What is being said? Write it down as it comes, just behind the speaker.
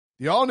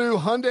The all-new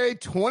Hyundai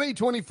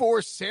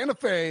 2024 Santa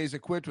Fe is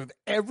equipped with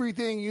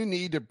everything you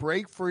need to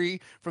break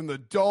free from the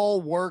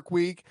dull work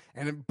week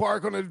and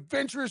embark on an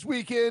adventurous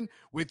weekend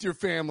with your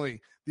family.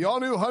 The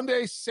all-new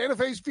Hyundai Santa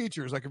Fe's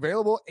features like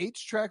available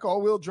H-Track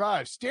all-wheel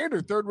drive,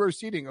 standard third-row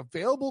seating,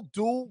 available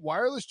dual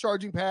wireless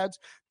charging pads,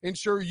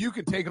 ensure you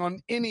can take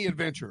on any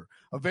adventure.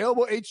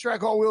 Available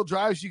H-Track all-wheel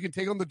drives, you can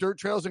take on the dirt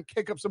trails and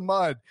kick up some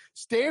mud.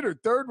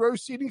 Standard third-row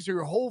seating so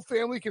your whole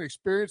family can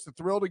experience the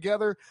thrill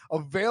together.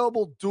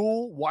 Available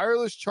dual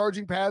wireless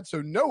charging pads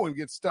so no one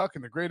gets stuck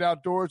in the great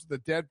outdoors with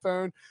a dead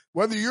phone.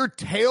 Whether you're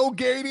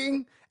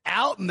tailgating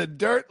out in the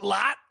dirt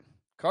lot,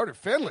 Carter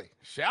Finley,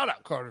 shout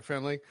out Carter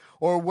Finley,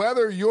 or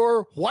whether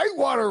you're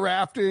whitewater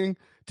rafting,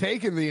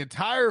 taking the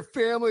entire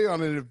family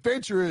on an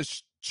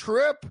adventurous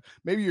trip,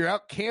 maybe you're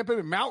out camping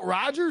in Mount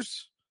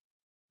Rogers.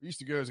 I used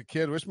to go as a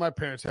kid. Wish my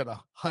parents had a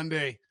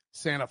Hyundai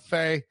Santa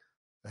Fe.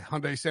 The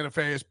Hyundai Santa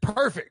Fe is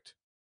perfect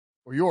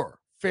for your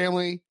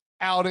family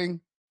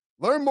outing.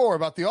 Learn more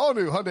about the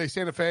all-new Hyundai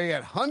Santa Fe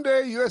at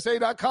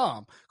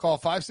HyundaiUSA.com. Call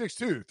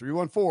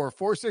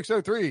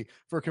 562-314-4603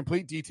 for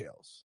complete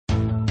details.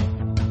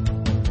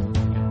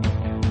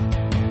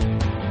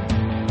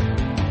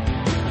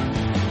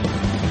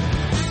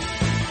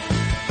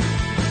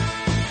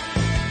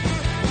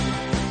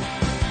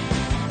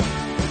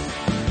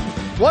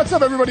 What's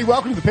up, everybody?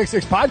 Welcome to the Pick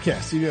Six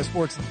Podcast, CBS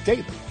Sports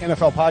Daily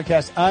NFL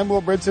Podcast. I'm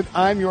Will Brinson.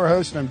 I'm your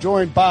host, and I'm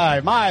joined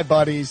by my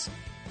buddies,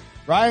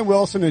 Ryan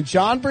Wilson and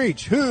John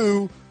Breach,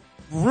 who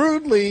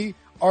rudely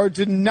are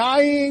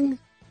denying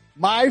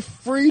my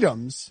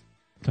freedoms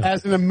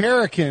as an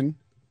American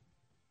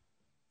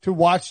to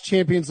watch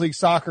Champions League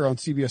soccer on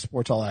CBS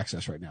Sports All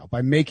Access right now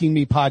by making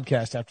me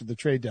podcast after the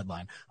trade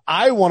deadline.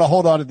 I want to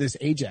hold on to this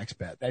Ajax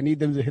bet. I need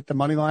them to hit the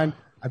money line.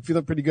 I'm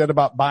feeling pretty good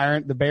about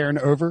the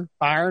Bayern over.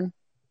 Bayern.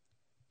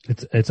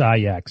 It's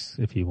Ajax,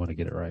 if you want to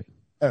get it right.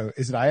 Oh,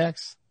 is it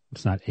Ajax?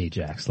 It's not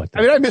Ajax like that.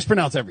 I mean, I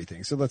mispronounce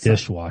everything, so let's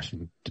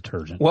dishwashing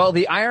detergent. Well,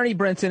 the irony,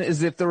 Brenton,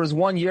 is if there was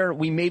one year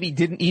we maybe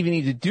didn't even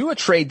need to do a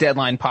trade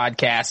deadline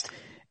podcast,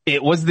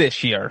 it was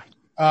this year.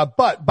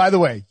 But by the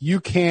way, you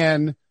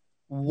can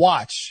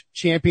watch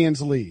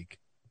Champions League,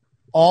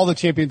 all the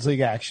Champions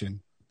League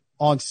action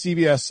on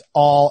CBS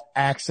All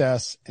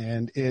Access,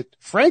 and it,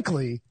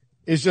 frankly,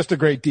 is just a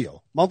great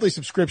deal. Monthly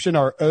subscription,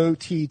 our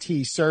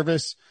OTT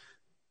service.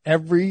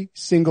 Every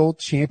single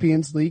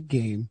Champions League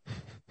game.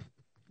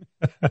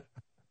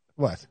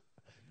 What?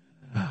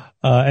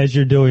 As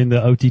you're doing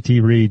the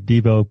OTT read,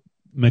 Debo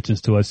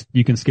mentions to us,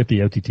 you can skip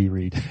the OTT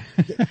read.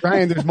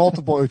 Ryan, there's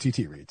multiple OTT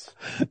reads.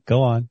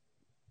 Go on.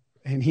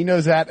 And he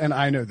knows that, and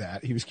I know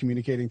that. He was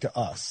communicating to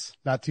us.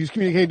 He was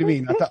communicating to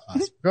me, not to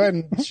us. Go ahead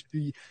and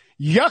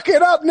yuck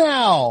it up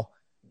now.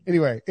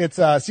 Anyway, it's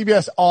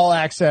CBS All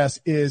Access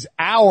is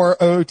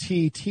our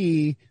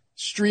OTT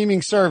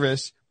streaming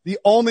service. The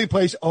only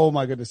place, oh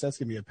my goodness, that's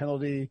going to be a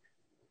penalty,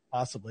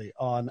 possibly,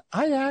 on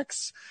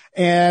Ajax.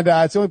 And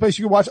it's the only place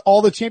you can watch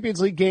all the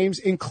Champions League games,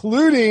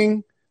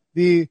 including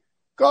I'm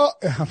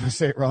going to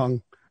say it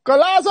wrong.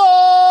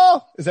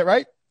 Golazo! Is that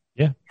right?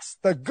 Yeah. It's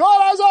the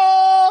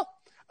Golazo!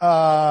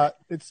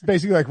 It's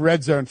basically like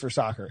Red Zone for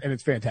soccer, and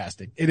it's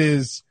fantastic. It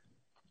is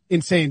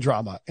insane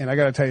drama. And I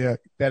got to tell you,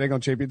 betting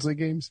on Champions League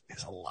games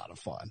is a lot of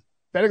fun.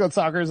 Betting on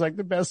soccer is like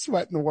the best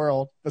sweat in the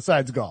world,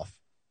 besides golf.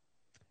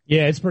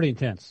 Yeah, it's pretty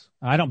intense.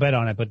 I don't bet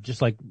on it, but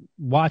just like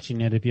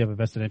watching it if you have a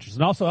vested interest.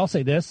 And also, I'll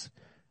say this,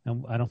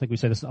 and I don't think we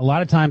say this, a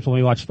lot of times when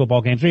we watch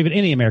football games or even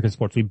any American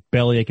sports, we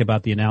bellyache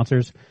about the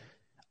announcers.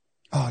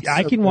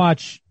 I can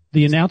watch,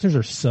 the announcers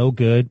are so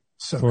good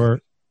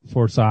for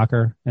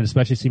soccer, and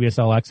especially CBS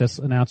All Access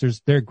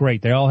announcers. They're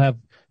great. They all have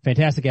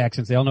fantastic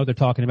accents. They all know what they're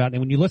talking about.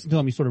 And when you listen to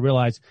them, you sort of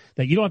realize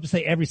that you don't have to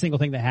say every single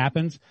thing that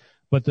happens,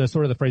 but the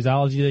sort of the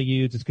phraseology they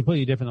use is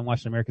completely different than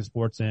watching American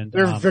sports. And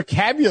their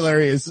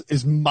vocabulary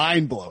is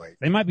mind blowing.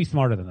 They might be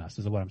smarter than us,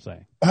 is what I'm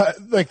saying.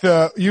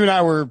 You and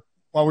I were,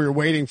 while we were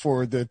waiting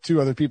for the two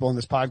other people on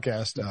this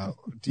podcast,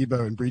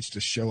 Debo and Breach,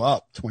 to show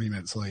up 20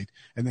 minutes late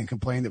and then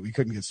complain that we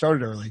couldn't get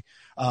started early.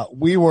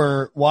 We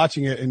were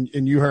watching it,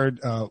 and you heard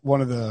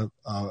one of the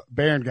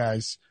Bayern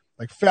guys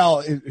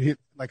fell.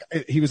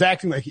 He was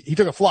acting like he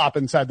took a flop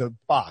inside the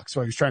box,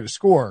 so he was trying to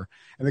score.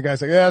 And the guy's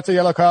like, "Yeah, it's a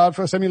yellow card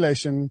for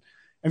simulation."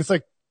 And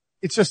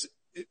it's just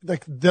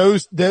like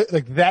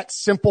that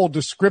simple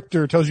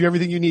descriptor tells you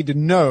everything you need to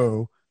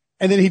know.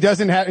 And then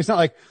it's not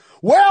like,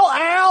 well,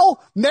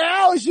 Al,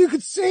 now as you can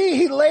see,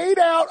 he laid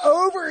out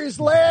over his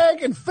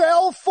leg and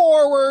fell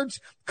forwards,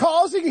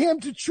 causing him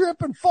to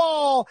trip and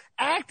fall,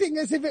 acting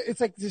as if it's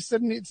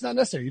not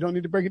necessary. You don't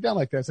need to break it down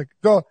like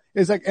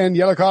that. And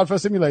yellow card for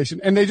simulation.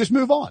 And they just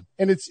move on.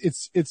 And it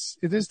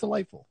is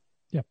delightful.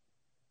 Yep.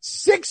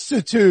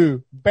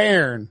 6-2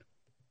 Bayern.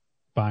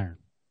 Bayern.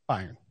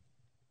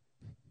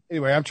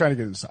 Anyway, I'm trying to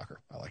get into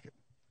soccer. I like it.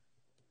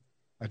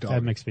 I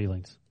have mixed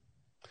feelings.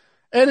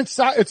 And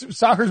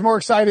soccer's more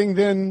exciting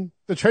than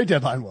the trade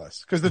deadline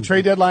was, because the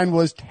trade deadline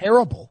was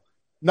terrible.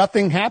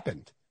 Nothing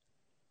happened.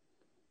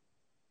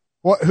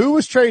 Who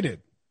was traded?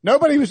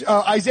 Nobody was.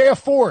 Isaiah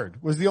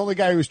Ford was the only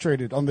guy who was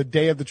traded on the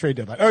day of the trade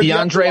deadline.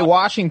 DeAndre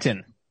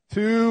Washington.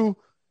 to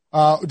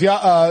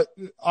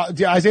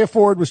Isaiah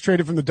Ford was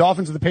traded from the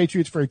Dolphins to the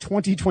Patriots for a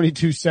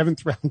 2022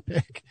 seventh round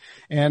pick.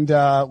 And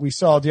we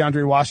saw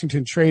DeAndre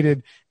Washington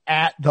traded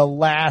at the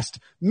last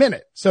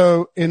minute.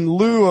 So in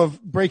lieu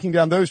of breaking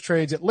down those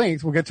trades at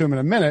length, we'll get to them in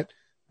a minute.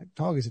 My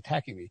dog is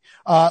attacking me.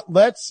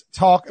 Let's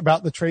talk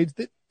about the trades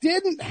that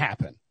didn't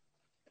happen.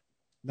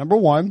 Number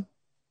one,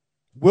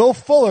 Will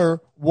Fuller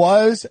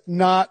was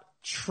not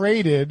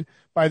traded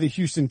by the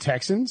Houston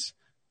Texans.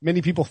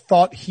 Many people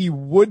thought he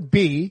would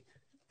be,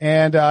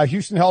 and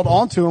Houston held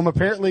on to him.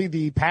 Apparently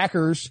the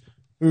Packers,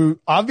 who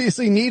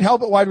obviously need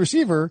help at wide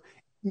receiver,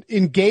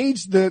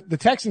 engaged the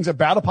Texans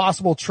about a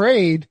possible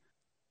trade,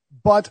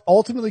 but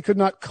ultimately could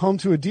not come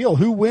to a deal.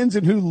 Who wins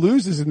and who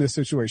loses in this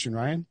situation,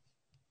 Ryan?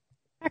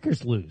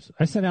 Packers lose.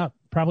 I sent out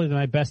probably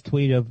my best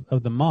tweet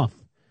of the month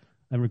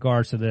in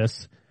regards to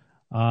this,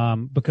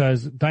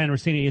 because Diana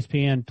Rossini,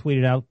 ESPN,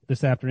 tweeted out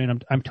this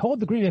afternoon, I'm told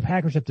the Green Bay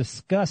Packers have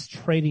discussed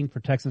trading for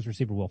Texans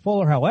receiver Will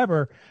Fuller.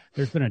 However,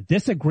 there's been a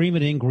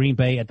disagreement in Green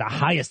Bay at the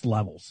highest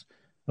levels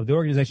of the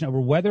organization over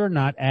whether or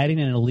not adding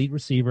an elite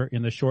receiver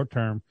in the short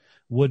term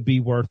would be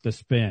worth the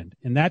spend.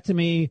 And that to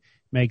me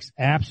makes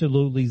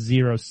absolutely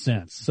zero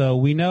sense. So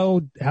we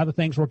know how the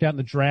things worked out in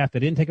the draft. They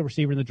didn't take a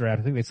receiver in the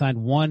draft. I think they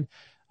signed one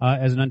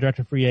as an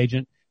undrafted free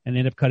agent and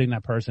ended up cutting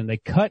that person. They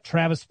cut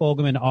Travis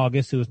Fulgham in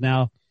August, who is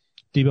now,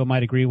 Debo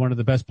might agree, one of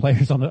the best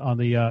players on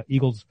the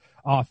Eagles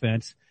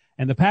offense.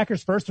 And the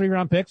Packers' first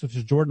 3-round picks, which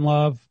is Jordan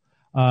Love,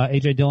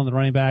 A.J. Dillon, the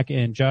running back,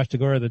 and Josh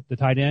Tagura, the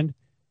tight end,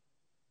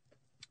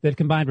 that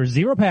combined for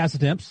 0 pass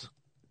attempts,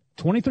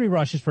 23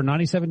 rushes for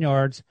 97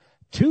 yards,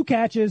 2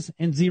 catches,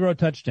 and 0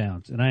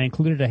 touchdowns. And I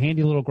included a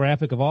handy little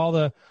graphic of all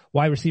the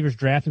wide receivers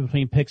drafted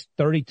between picks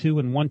 32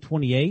 and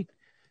 128.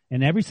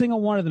 And every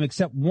single one of them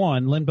except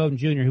one, Lynn Bowden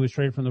Jr., who was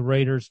traded from the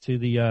Raiders to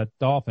the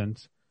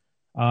Dolphins,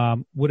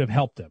 would have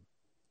helped him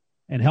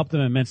and helped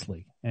them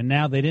immensely. And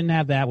now they didn't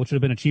have that, which would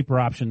have been a cheaper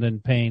option than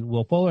paying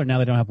Will Fuller. Now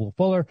they don't have Will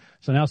Fuller.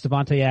 So now it's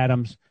Devontae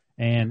Adams,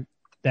 and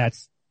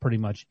that's pretty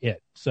much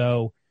it.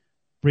 So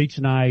Breach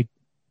and I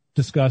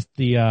discussed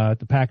the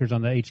Packers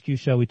on the HQ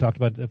show. We talked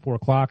about it at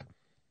 4:00.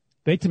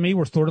 They, to me,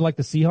 were sort of like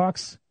the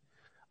Seahawks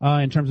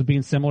in terms of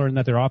being similar in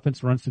that their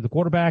offense runs through the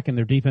quarterback and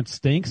their defense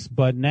stinks.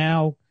 But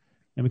now,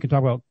 and we can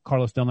talk about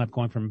Carlos Dunlap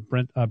going from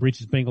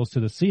Breach's Bengals to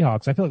the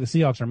Seahawks. I feel like the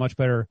Seahawks are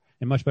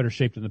in much better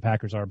shape than the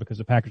Packers are because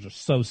the Packers are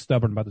so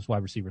stubborn about this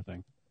wide receiver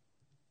thing.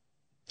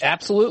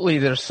 Absolutely,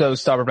 they're so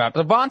stubborn about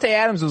it. Devontae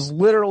Adams was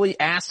literally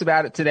asked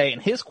about it today,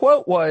 and his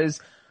quote was,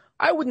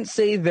 I wouldn't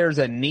say there's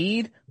a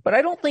need, but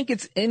I don't think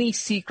it's any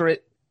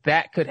secret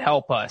that could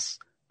help us.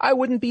 I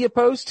wouldn't be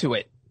opposed to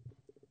it.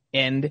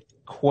 End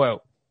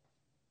quote.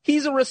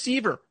 He's a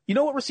receiver. You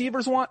know what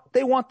receivers want?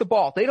 They want the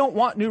ball. They don't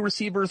want new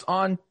receivers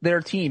on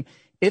their team.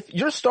 If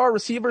your star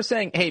receiver is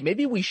saying, hey,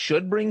 maybe we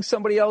should bring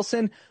somebody else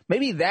in,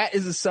 maybe that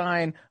is a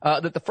sign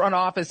that the front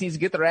office needs to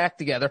get their act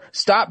together,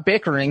 stop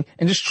bickering,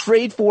 and just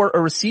trade for a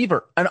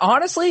receiver. And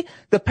honestly,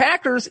 the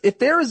Packers, if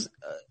there's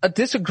a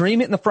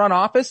disagreement in the front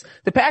office,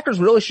 the Packers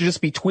really should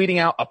just be tweeting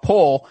out a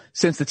poll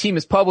since the team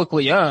is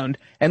publicly owned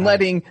and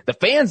letting the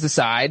fans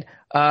decide.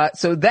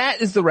 So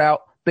that is the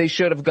route they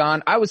should have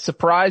gone. I was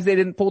surprised they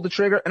didn't pull the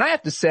trigger. And I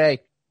have to say,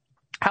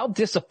 how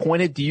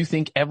disappointed do you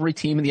think every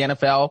team in the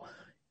NFL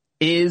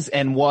is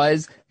and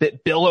was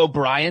that Bill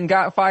O'Brien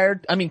got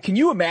fired? I mean, can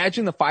you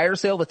imagine the fire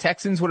sale the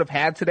Texans would have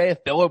had today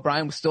if Bill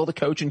O'Brien was still the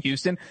coach in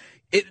Houston?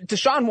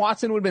 Deshaun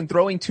Watson would have been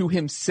throwing to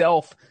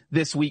himself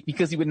this week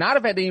because he would not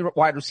have had any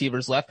wide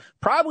receivers left,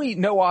 probably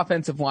no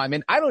offensive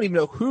linemen. I don't even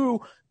know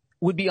who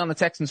would be on the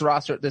Texans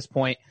roster at this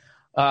point.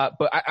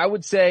 But I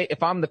would say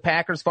if I'm the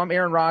Packers, if I'm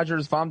Aaron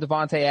Rodgers, if I'm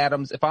Devontae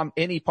Adams, if I'm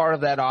any part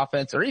of that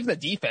offense or even the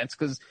defense,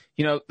 because,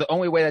 you know, the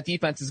only way that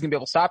defense is going to be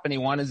able to stop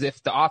anyone is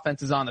if the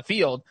offense is on the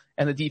field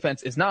and the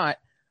defense is not.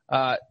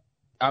 I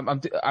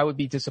would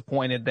be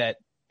disappointed that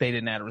they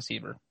didn't add a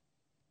receiver.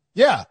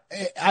 Yeah,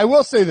 I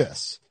will say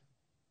this.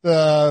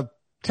 The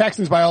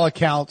Texans, by all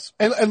accounts,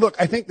 and look,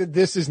 I think that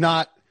this is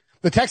not,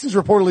 the Texans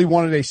reportedly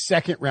wanted a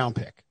 2nd round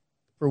pick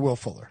for Will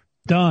Fuller.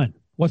 Done.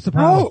 What's the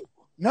problem?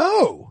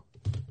 No.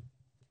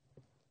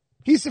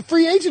 He's a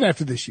free agent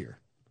after this year.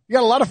 You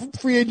got a lot of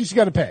free agents you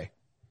got to pay.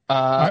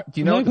 Do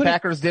you know what the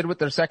Packers did with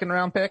their 2nd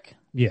round pick?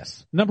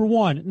 Yes. Number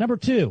 1. Number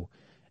 2,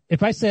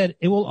 if I said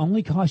it will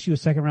only cost you a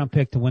 2nd round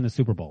pick to win the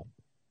Super Bowl.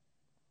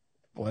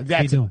 Well,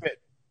 that's a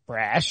bit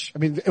brash. I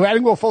mean,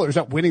 adding Will Fuller is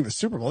not winning the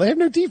Super Bowl. They have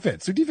no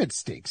defense. Their defense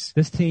stinks.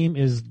 This team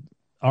is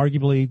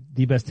arguably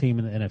the best team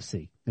in the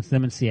NFC. It's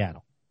them in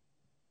Seattle.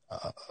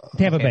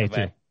 Tampa Bay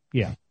too.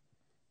 Yeah.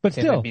 But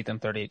Tampa still beat them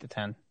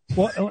 38-10.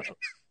 Well,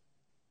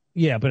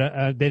 yeah,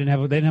 but they didn't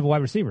have a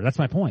wide receiver. That's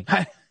my point.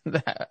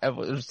 A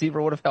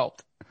receiver would have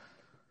helped.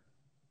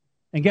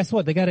 And guess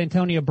what? They got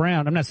Antonio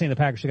Brown. I'm not saying the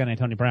Packers should have got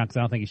Antonio Brown because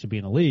I don't think he should be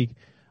in the league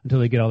until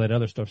they get all that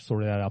other stuff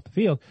sorted out the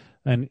field.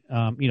 And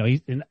you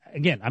know,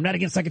 again, I'm not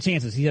against second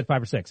chances. He had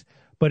 5 or 6.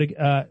 But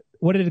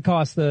what did it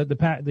cost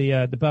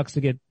the Bucks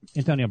to get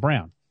Antonio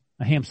Brown?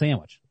 A ham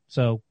sandwich.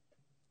 So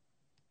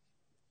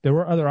there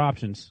were other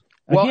options.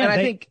 Well, again, and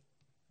I think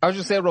I was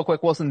just saying real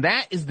quick, Wilson,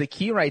 that is the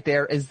key right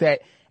there, is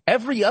that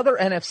Every other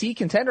NFC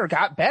contender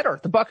got better.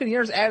 The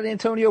Buccaneers added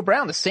Antonio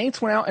Brown. The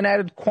Saints went out and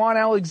added Quan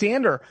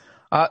Alexander.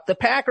 The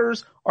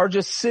Packers are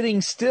just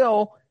sitting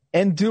still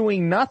and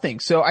doing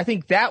nothing. So I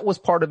think that was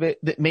part of it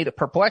that made it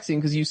perplexing,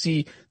 because you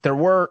see there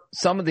were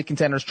some of the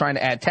contenders trying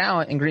to add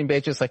talent, and Green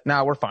Bay just like,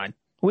 nah, we're fine.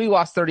 We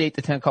lost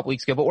 38-10 a couple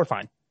weeks ago, but we're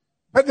fine.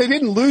 But they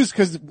didn't lose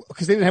because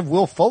they didn't have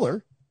Will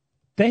Fuller.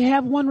 They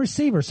have one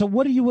receiver. So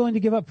what are you willing to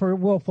give up for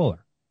Will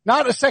Fuller?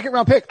 Not a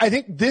second-round pick. I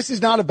think this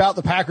is not about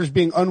the Packers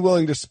being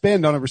unwilling to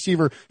spend on a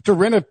receiver, to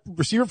rent a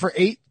receiver for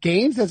 8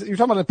 games. You're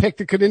talking about a pick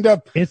that could end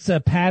up. It's a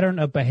pattern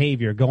of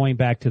behavior going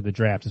back to the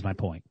draft is my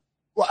point.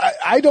 Well,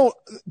 I don't,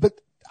 but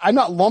I'm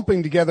not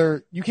lumping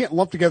together. You can't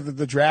lump together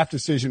the draft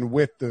decision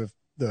with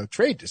the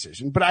trade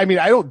decision. But I mean,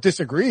 I don't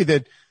disagree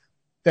that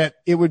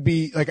it would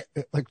be like,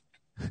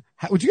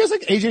 would you guys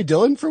like AJ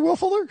Dillon for Will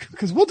Fuller?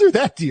 Because we'll do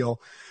that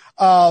deal.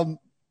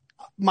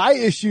 My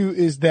issue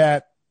is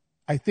that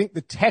I think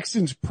the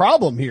Texans'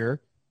 problem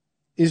here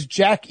is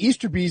Jack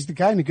Easterby's the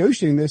guy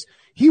negotiating this.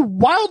 He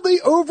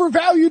wildly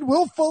overvalued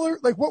Will Fuller,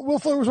 like what Will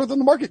Fuller was worth on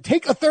the market.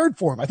 Take a third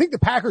for him. I think the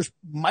Packers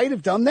might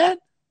have done that.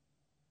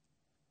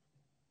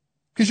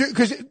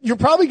 Cause you're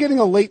probably getting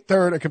a late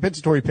third, a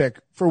compensatory pick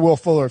for Will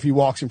Fuller if he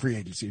walks in free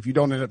agency, if you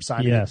don't end up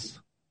signing him. Yes.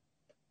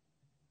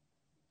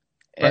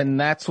 And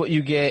that's what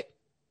you get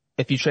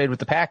if you trade with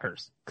the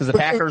Packers. Because the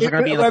Packers are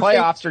going to be in the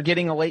playoffs or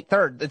getting a late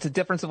third. It's a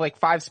difference of like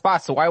 5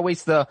 spots. So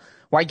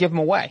why give them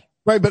away?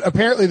 Right. But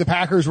apparently the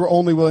Packers were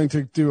only willing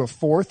to do a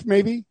fourth,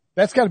 maybe.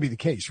 That's got to be the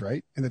case,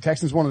 right? And the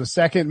Texans wanted a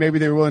second. Maybe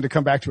they were willing to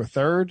come back to a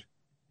third.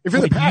 If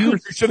you're the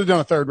Packers, you should have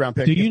done a 3rd round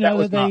pick. Do you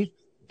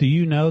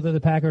know that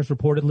the Packers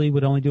reportedly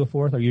would only do a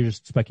 4th, or you're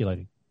just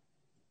speculating?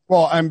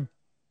 Well, I'm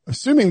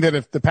assuming that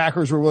if the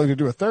Packers were willing to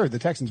do a 3rd, the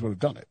Texans would have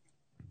done it.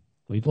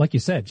 Like you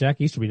said, Jack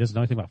Easterby doesn't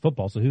know anything about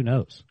football, so who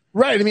knows?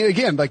 Right. I mean,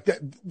 again, like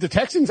the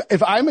Texans,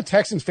 if I'm a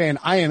Texans fan,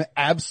 I am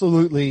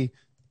absolutely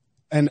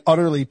and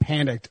utterly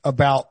panicked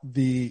about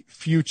the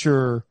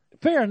future.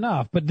 Fair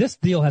enough, but this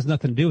deal has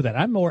nothing to do with that.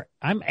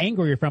 I'm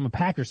angrier if I'm a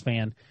Packers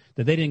fan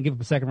that they didn't give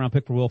up a 2nd round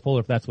pick for Will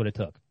Fuller if that's what it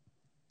took.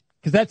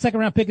 Because that 2nd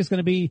round pick is going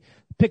to be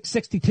pick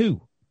 62.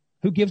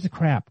 Who gives a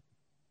crap?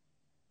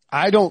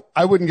 I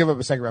wouldn't give up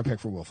a 2nd round pick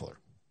for Will Fuller.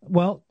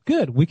 Well,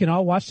 good. We can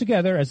all watch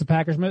together as the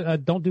Packers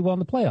don't do well in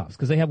the playoffs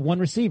because they have one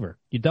receiver.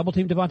 You double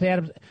team Devontae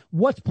Adams.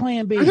 What's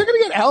plan B? They're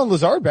going to get Alan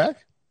Lazard back.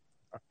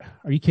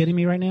 Are you kidding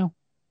me right now?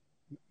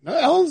 No,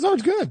 Alan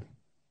Lazard's good.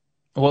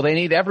 Well, they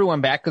need everyone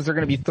back because they're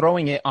going to be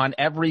throwing it on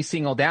every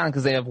single down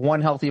because they have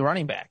one healthy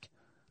running back.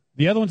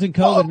 The other one's in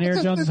COVID and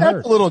Aaron Jones is hurt.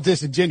 That's a little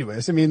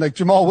disingenuous. I mean, like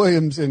Jamal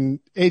Williams and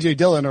AJ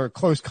Dillon are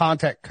close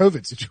contact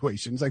COVID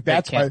situations. Like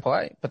that's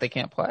why they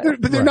can't play.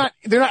 They're not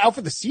out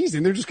for the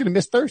season. They're just going to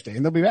miss Thursday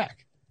and they'll be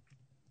back.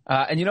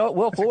 And you know what?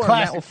 Will Fuller and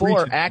Matt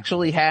LaFleur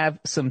actually have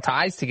some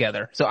ties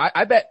together. So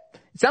I bet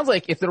it sounds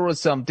like if there was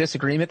some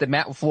disagreement that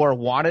Matt LaFleur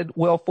wanted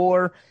Will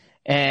Fuller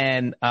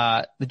and,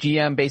 the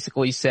GM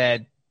basically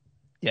said,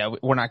 yeah,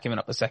 we're not giving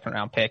up a 2nd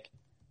round pick.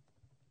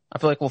 I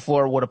feel like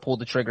LaFleur would have pulled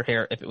the trigger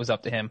here if it was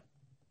up to him.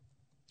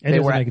 They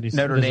were at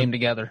Notre Dame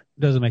together.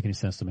 Doesn't make any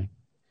sense to me.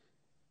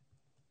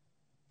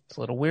 It's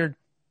a little weird.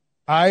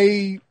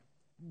 I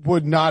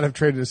would not have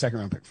traded a 2nd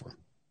round pick for him.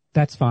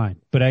 That's fine.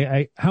 But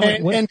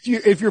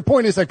if your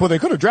point is like, well, they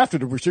could have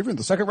drafted a receiver in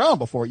the 2nd round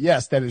before.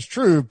 Yes, that is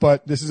true.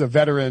 But this is a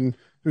veteran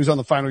who's on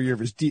the final year of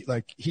his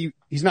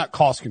he's not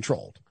cost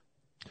controlled.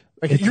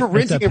 Like you're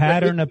renting it's a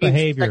pattern of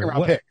behavior. 2nd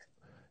round pick.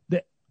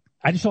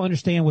 I just don't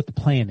understand what the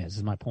plan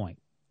is my point.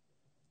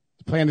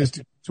 The plan is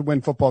to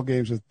win football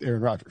games with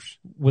Aaron Rodgers.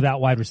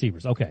 Without wide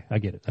receivers. Okay, I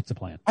get it. That's the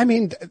plan. I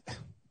mean,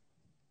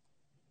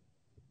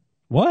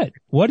 what?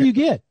 What do you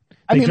get?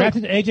 They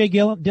drafted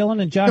AJ Dillon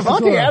and Josh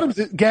Devontae Adams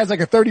has like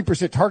a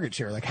 30% target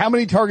share. Like how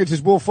many targets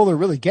is Will Fuller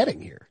really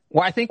getting here?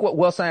 Well, I think what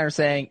Will Snyder is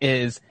saying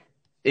is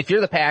if you're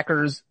the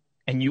Packers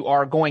and you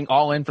are going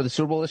all in for the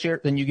Super Bowl this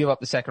year, then you give up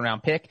the 2nd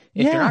round pick.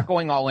 If you're not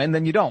going all in,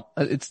 then you don't.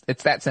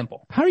 It's that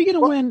simple. How are you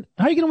going to win?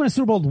 How are you going to win a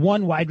Super Bowl with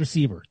one wide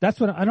receiver? That's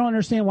what I don't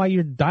understand why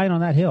you're dying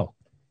on that hill.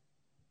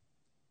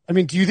 I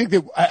mean, do you think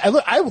that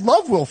I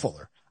love Will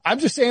Fuller? I'm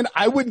just saying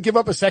I wouldn't give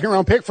up a 2nd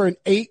round pick for an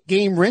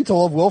 8-game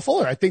rental of Will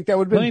Fuller. I think that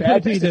would have been bad. Let me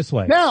put it to you this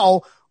way.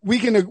 Now we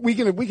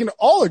can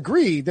all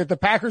agree that the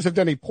Packers have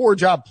done a poor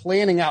job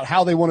planning out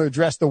how they want to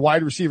address the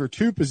wide receiver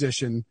 2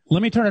 position.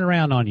 Let me turn it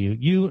around on you.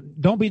 You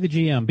don't be the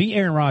GM. Be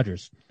Aaron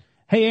Rodgers.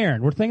 Hey,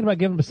 Aaron, we're thinking about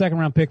giving him a 2nd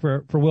round pick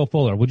for Will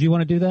Fuller. Would you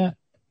want to do that?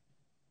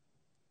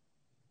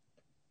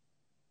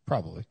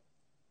 Probably.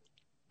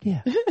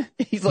 Yeah.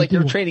 He's like,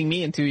 you're trading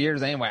me in 2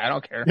 years anyway. I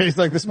don't care. He's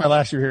like, this is my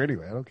last year here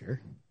anyway. I don't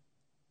care.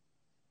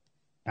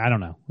 I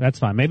don't know. That's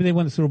fine. Maybe they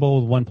win the Super Bowl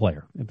with one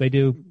player. If they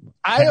do,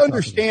 I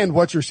understand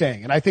what you're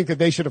saying, and I think that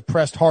they should have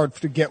pressed hard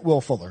to get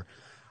Will Fuller.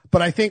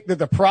 But I think that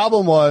the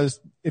problem was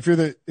if you're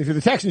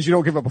the Texans, you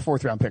don't give up a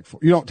 4th round pick.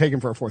 You don't take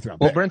him for a 4th round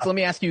pick. Well, Brent, let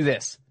me ask you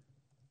this: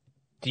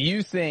 do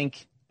you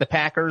think the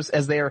Packers,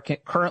 as they are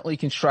currently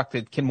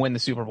constructed, can win the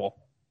Super Bowl?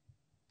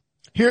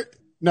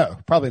 No,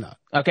 probably not.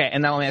 Okay,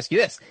 and now let me ask you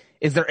this: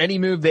 is there any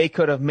move they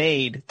could have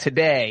made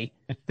today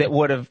that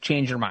would have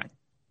changed your mind?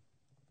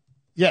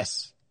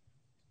 Yes.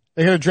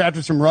 They could have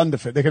drafted some run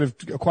defense. They could have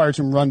acquired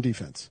some run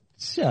defense.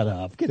 Shut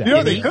up. Get out. You know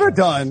what they could have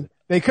done?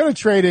 They could have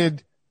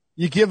traded.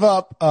 You give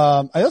up.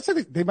 I also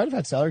think they might have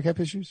had salary cap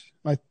issues.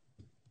 Am I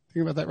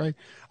thinking about that right?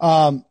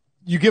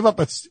 You give up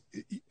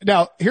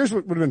now here's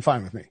what would have been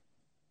fine with me.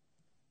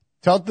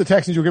 Tell the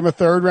Texans you'll give them a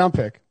third round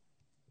pick.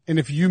 And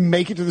if you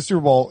make it to the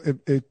Super Bowl,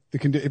 it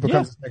becomes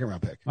a second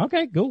round pick.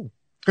 Okay, cool.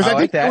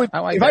 Because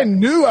I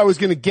knew I was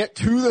going to get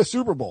to the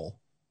Super Bowl,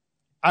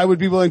 I would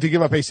be willing to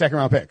give up a second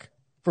round pick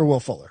for Will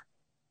Fuller.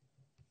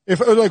 If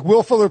like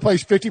Will Fuller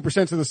plays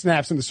 50% of the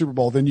snaps in the Super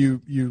Bowl, then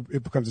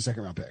it becomes a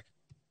second round pick.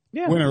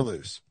 Yeah. Win or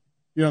lose.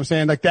 You know what I'm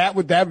saying? Like that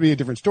would be a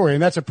different story.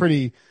 And that's a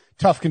pretty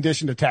tough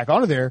condition to tack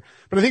onto there.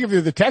 But I think if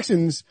you're the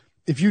Texans,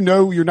 if you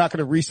know you're not going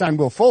to re-sign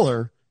Will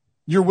Fuller,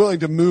 you're willing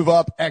to move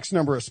up X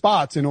number of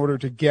spots you're willing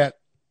to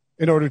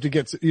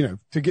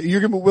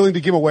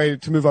give away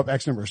to move up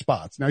X number of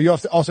spots. Now you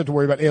also have to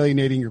worry about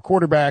alienating your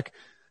quarterback.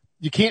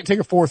 You can't take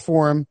a fourth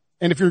for him.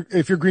 And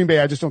if you're Green Bay,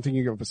 I just don't think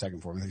you give up a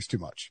second for him. I think it's too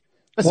much.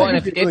 Well,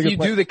 and if you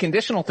do the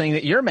conditional thing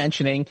that you're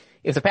mentioning,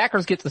 if the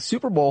Packers get to the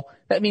Super Bowl,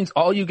 that means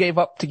all you gave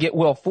up to get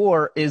Will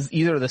Fuller is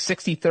either the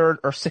 63rd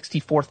or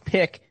 64th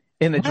pick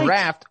in the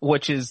draft,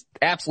 which is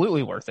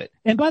absolutely worth it.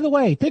 And by the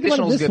way, think about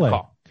it this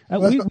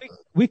way.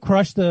 We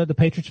crushed the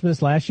Patriots for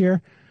this last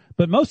year,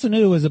 but Mo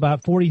Sanu is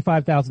about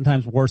 45,000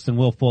 times worse than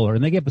Will Fuller,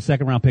 and they gave a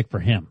second round pick for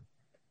him.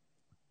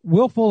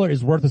 Will Fuller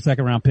is worth a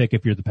second round pick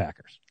if you're the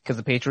Packers. Because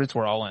the Patriots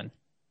were all in,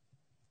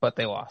 but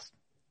they lost.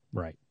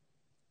 Right.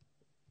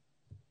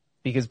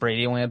 Because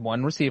Brady only had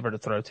one receiver to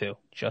throw to,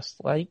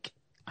 just like.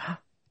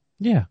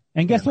 Yeah.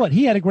 And guess what?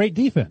 He had a great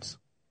defense.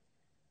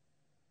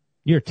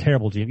 You're a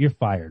terrible GM. You're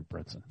fired,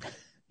 Brinson.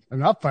 I'm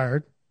not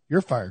fired.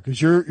 You're fired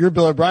because you're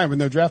Bill O'Brien with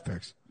no draft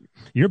picks.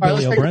 You're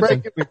Billy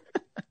O'Brien.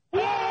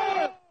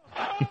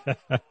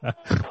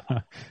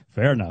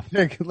 Fair enough.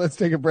 Let's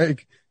take a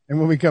break. And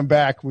when we come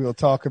back, we will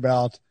talk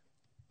about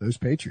those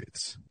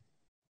Patriots.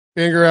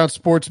 Being around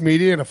sports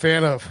media and a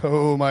fan of,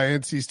 my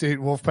NC State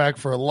Wolfpack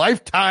for a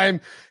lifetime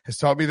has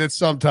taught me that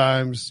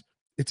sometimes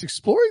it's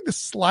exploring the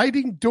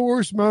sliding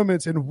doors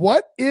moments and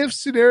what if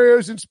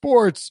scenarios in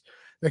sports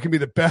that can be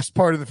the best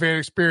part of the fan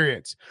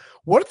experience.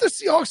 What if the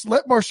Seahawks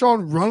let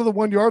Marshawn run to the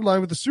 1 yard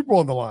line with the Super Bowl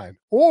on the line?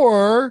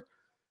 Or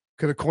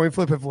could a coin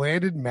flip have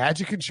landed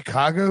Magic in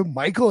Chicago,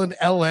 Michael in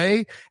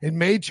LA, and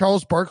made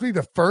Charles Barkley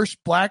the first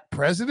black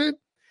president?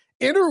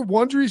 Enter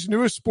Wondery's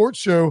newest sports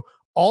show,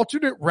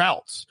 Alternate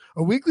Routes,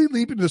 a weekly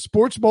leap into the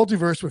sports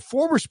multiverse with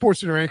former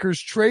SportsCenter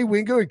anchors Trey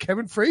Wingo and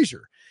Kevin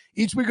Frazier.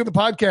 Each week on the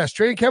podcast,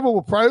 Trey and Kevin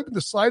will pry open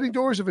the sliding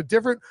doors of a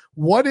different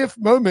what-if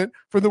moment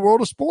from the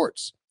world of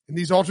sports. In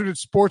these alternate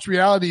sports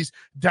realities,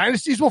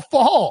 dynasties will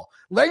fall,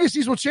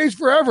 legacies will change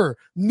forever,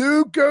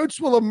 new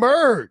GOATs will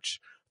emerge.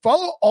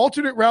 Follow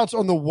Alternate Routes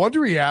on the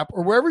Wondery app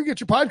or wherever you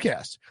get your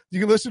podcasts. You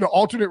can listen to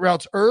Alternate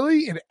Routes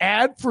early and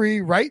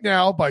ad-free right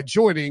now by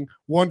joining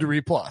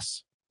Wondery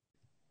Plus.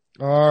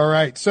 All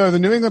right. So the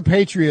New England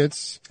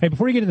Patriots. Hey,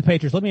 before you get to the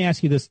Patriots, let me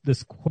ask you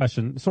this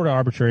question. It's sort of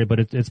arbitrary, but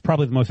it's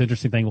probably the most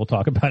interesting thing we'll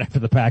talk about after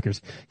the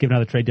Packers, given how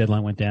the trade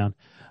deadline went down.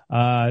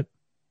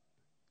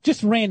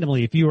 Just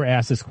randomly, if you were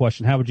asked this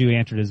question, how would you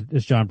answer it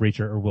as John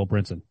Breacher or Will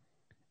Brinson?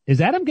 Is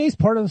Adam Gase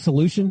part of the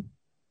solution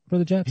for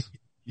the Jets?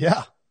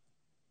 Yeah.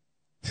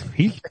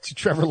 He's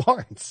Trevor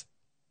Lawrence.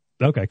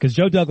 Okay, because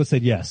Joe Douglas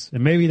said yes.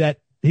 And maybe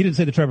he didn't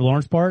say the Trevor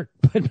Lawrence part,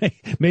 but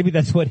maybe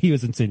that's what he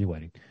was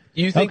insinuating.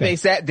 You think they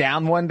sat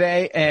down one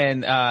day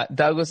and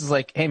Douglas is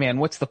like, hey, man,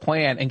 what's the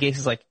plan? And Gase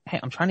is like, hey,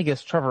 I'm trying to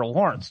get Trevor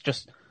Lawrence.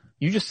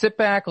 You just sit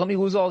back, let me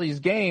lose all these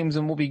games,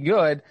 and we'll be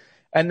good.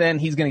 And then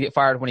he's going to get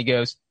fired when he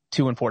goes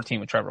 2-14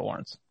 with Trevor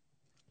Lawrence.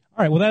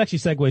 All right, well, that actually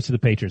segues to the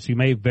Patriots, who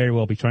may very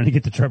well be trying to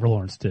get to Trevor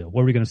Lawrence, too.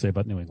 What are we going to say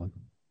about New England?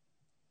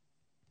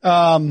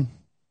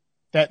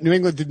 That New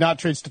England did not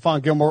trade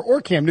Stephon Gilmore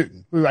or Cam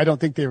Newton, who I don't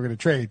think they were going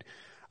to trade.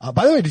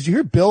 By the way, did you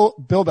hear Bill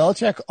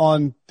Belichick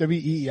on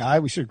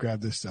WEEI? We should have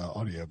grabbed this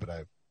audio, but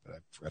I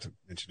forgot to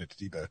mention it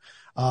to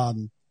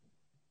Debo.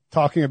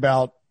 Talking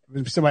about,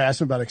 somebody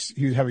asked him about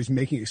how he's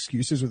making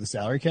excuses with the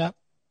salary cap.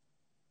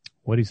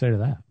 What did he say to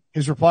that?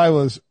 His reply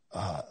was,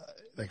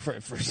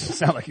 for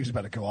sound like he was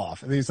about to go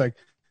off. And he's like,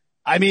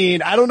 I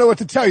mean, I don't know what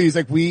to tell you. He's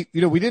like, we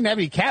didn't have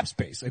any cap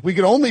space. Like, we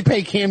could only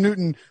pay Cam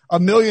Newton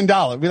 $1 million.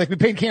 We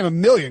paid Cam $1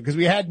 million because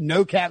we had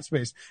no cap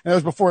space. And that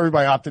was before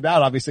everybody opted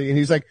out, obviously. And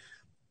he's like,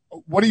 I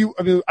don't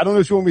know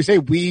what you want me to say.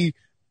 We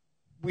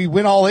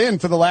went all in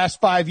for the last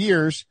 5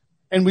 years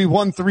and we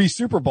won 3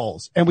 Super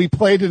Bowls and we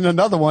played in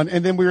another one.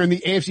 And then we were in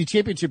the AFC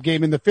Championship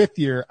game in the 5th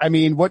year. I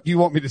mean, what do you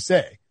want me to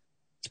say?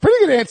 It's a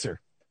pretty good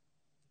answer.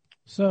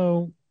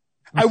 So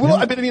I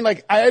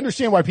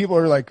understand why people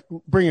are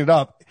bringing it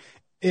up.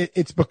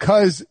 It's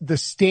because the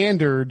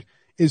standard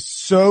is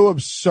so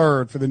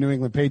absurd for the New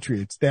England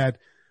Patriots that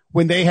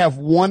when they have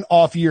one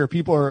off year,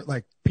 people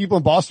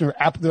in Boston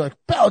they're like,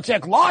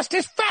 Belichick lost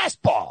his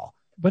fastball.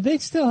 But they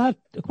still have,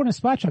 according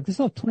to Spotrac, they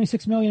still have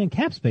 $26 million in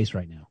cap space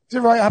right now.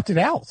 They've already opted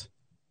out.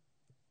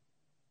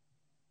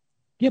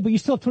 Yeah, but you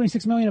still have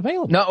 $26 million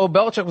available. No,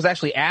 Belichick was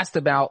actually asked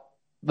about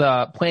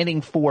the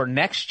planning for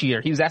next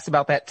year. He was asked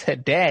about that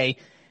today.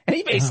 And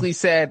he basically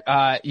said,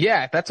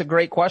 yeah, that's a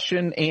great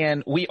question.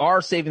 And we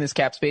are saving this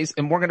cap space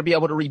and we're going to be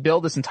able to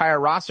rebuild this entire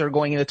roster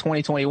going into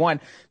 2021.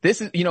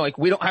 This is, like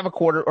we don't have a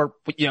quarter or,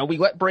 we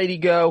let Brady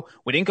go.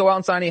 We didn't go out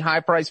and sign any high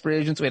price free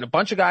agents. We had a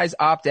bunch of guys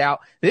opt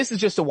out. This is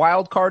just a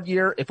wild card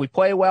year. If we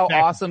play well,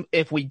 awesome.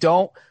 If we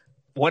don't,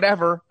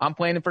 whatever, I'm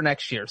planning for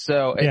next year.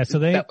 So yeah, so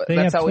they have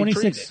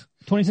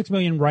 26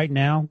 million right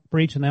now for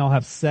each, and they all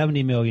have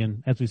 70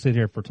 million as we sit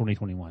here for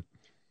 2021.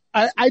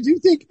 I do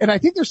think, and I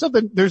think there's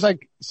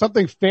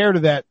something fair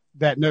to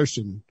that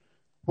notion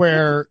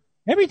where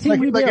every team if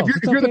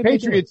you're the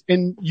Patriots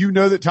and you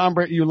know that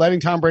you're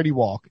letting Tom Brady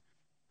walk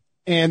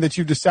and that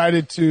you've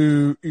decided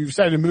to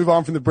move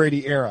on from the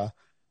Brady era,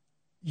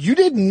 you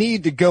didn't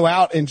need to go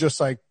out and just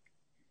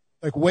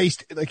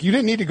waste, you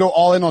didn't need to go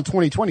all in on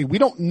 2020. We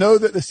don't know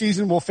that the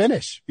season will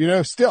finish,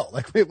 still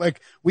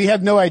we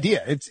have no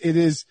idea.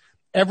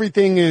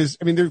 Everything is,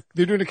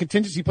 they're doing a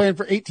contingency plan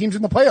for 8 teams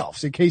in the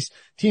playoffs in case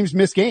teams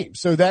miss games.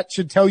 So that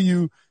should tell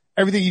you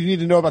everything you need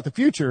to know about the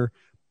future.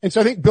 And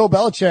so I think Bill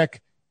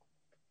Belichick,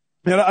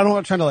 I don't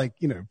want to try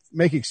to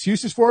make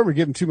excuses for him or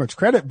give him too much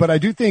credit, but I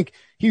do think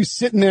he was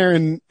sitting there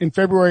in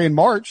February and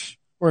March,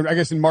 or I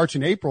guess in March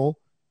and April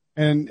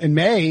and in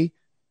May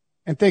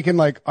and thinking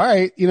all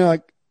right, we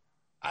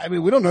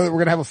don't know that we're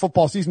going to have a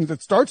football season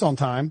that starts on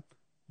time.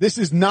 This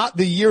is not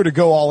the year to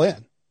go all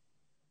in.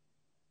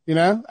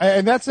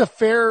 And that's a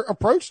fair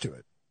approach to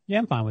it. Yeah,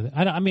 I'm fine with it.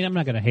 I'm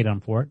not going to hate on him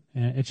for it.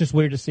 It's just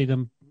weird to see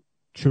them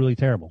truly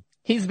terrible.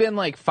 He's been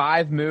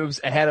 5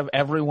 moves ahead of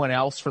everyone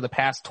else for the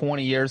past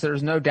 20 years.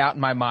 There's no doubt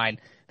in my mind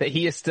that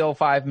he is still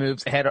 5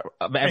 moves ahead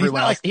of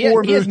everyone else. He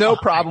has no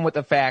problem with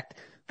the fact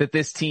that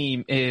this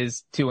team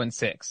is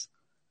 2-6.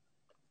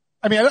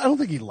 I don't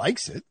think he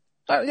likes it.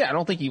 Yeah, I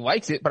don't think he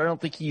likes it, but I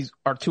don't think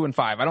or 2-5.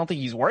 I don't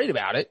think he's worried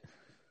about it.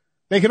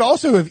 They could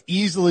also have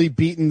easily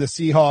beaten the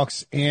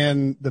Seahawks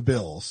and the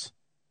Bills.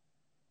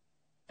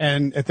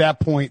 And at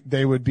that point,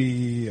 they would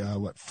be,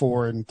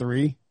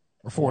 4-3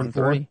 or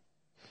 4-4?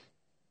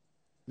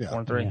 Yeah.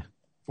 4-3. Yeah.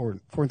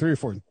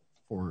 4-3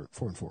 or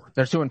 4-4?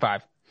 They're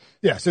 2-5.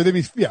 Yeah. So they'd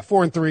be,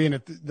 4-3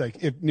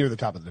 and near the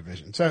top of the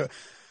division. So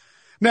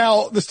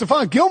now the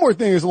Stephon Gilmore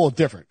thing is a little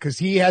different because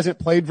he hasn't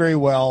played very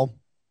well.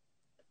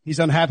 He's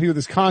unhappy with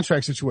his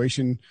contract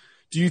situation.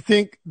 Do you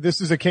think this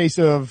is a case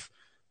of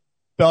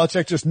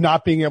Belichick just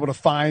not being able to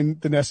find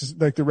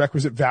the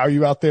requisite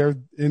value out there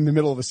in the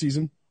middle of the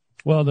season?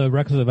 Well, the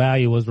requisite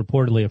value was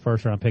reportedly a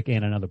first-round pick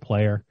and another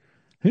player.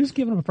 Who's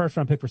giving him a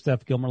first-round pick for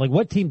Steph Gilmore?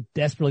 What team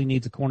desperately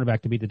needs a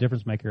cornerback to be the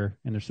difference maker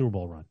in their Super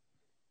Bowl run?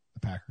 The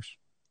Packers.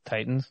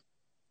 Titans.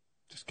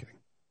 Just kidding.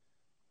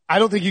 I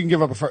don't think you can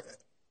give up a first.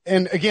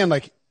 And again,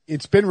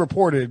 it's been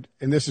reported,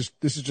 and this is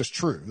just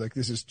true.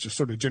 This is just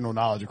sort of general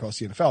knowledge across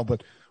the NFL.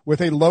 But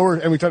with a lower,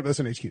 and we talked about this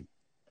in HQ,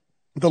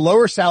 the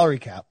lower salary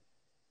cap,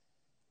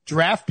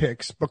 draft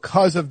picks,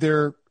 because of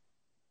their,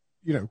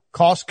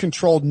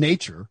 cost-controlled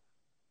nature,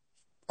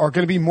 are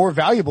going to be more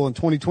valuable in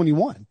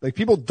 2021.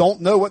 People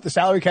don't know what the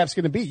salary cap's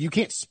going to be. You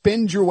can't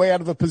spend your way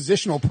out of a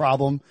positional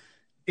problem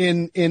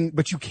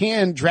but you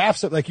can draft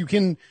something. You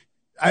can,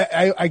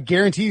 I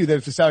guarantee you that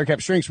if the salary cap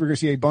shrinks, we're going to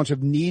see a bunch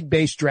of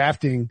need-based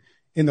drafting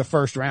in the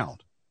first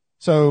round.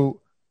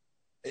 So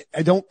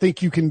I don't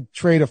think you can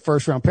trade a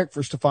first-round pick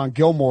for Stephon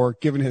Gilmore,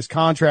 given his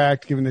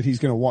contract, given that he's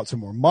going to want some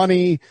more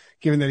money,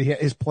 given that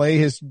his play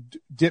has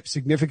dipped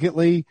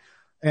significantly,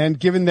 and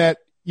given that,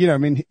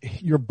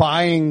 you're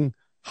buying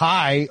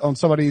high on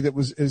somebody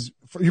that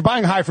you're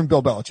buying high from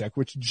Bill Belichick,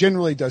 which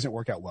generally doesn't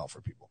work out well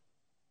for people.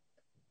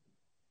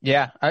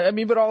 Yeah.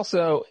 But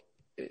also,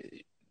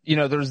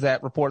 there's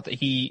that report that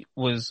he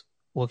was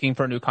looking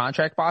for a new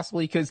contract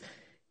possibly, because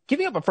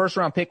giving up a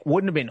first-round pick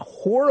wouldn't have been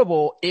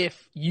horrible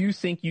if you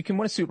think you can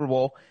win a Super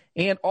Bowl.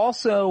 And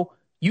also,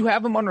 you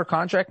have him under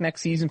contract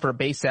next season for a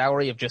base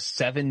salary of just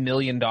 $7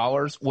 million,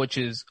 which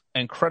is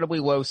an incredibly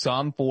low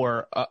sum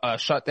for a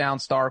shutdown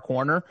star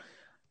corner.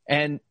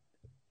 And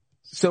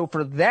so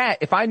for that,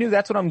 if I knew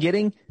that's what I'm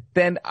getting,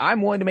 then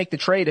I'm willing to make the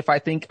trade if I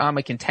think I'm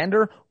a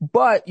contender.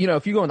 But,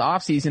 if you go in the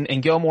offseason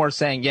and Gilmore is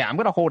saying, yeah, I'm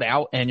going to hold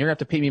out and you're going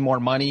to have to pay me more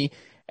money,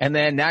 and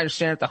then now you're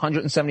staring at the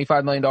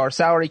 $175 million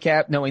salary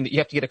cap, knowing that you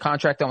have to get a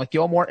contract done with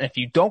Gilmore. And if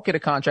you don't get a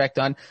contract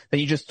done, then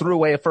you just threw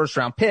away a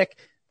first-round pick.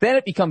 Then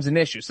it becomes an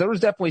issue. So there was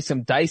definitely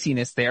some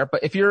diciness there.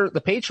 But if you're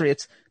the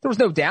Patriots, there was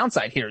no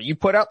downside here. You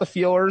put out the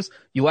feelers.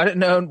 You let it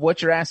know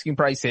what your asking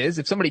price is.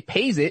 If somebody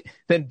pays it,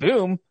 then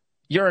boom,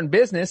 you're in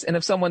business. And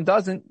if someone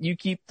doesn't, you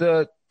keep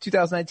the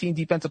 2019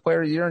 Defensive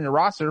Player of the Year on your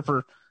roster for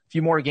a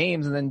few more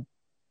games and then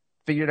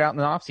figure it out in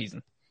the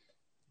offseason.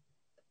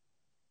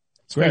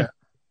 Sweet.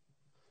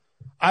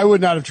 I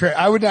would not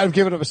have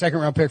given up a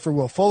second-round pick for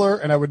Will Fuller,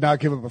 and I would not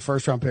give up a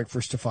first-round pick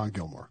for Stephon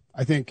Gilmore.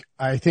 I think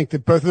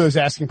that both of those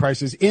asking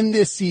prices in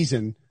this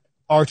season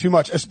are too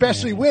much,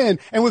 especially when,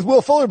 and with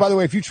Will Fuller, by the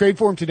way, if you trade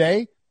for him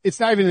today, it's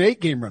not even an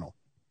 8-game rental.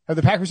 Have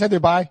the Packers had their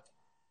bye?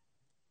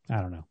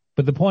 I don't know.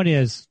 But the point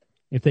is,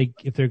 if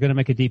they're going to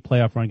make a deep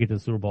playoff run and get to the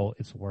Super Bowl,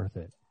 it's worth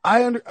it.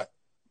 I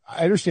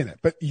understand that,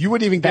 but you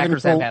wouldn't even get him.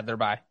 Packers have had their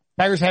bye.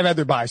 Packers have had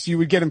their bye, so you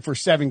would get him for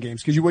 7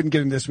 games because you wouldn't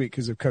get him this week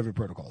because of COVID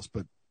protocols,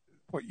 but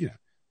point,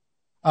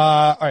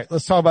 all right,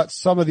 let's talk about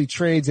some of the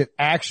trades that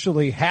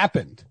actually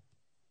happened.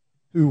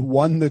 Who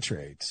won the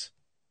trades?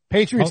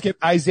 Patriots get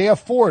Isaiah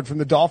Ford from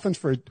the Dolphins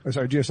for, do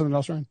you have something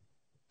else, Ryan?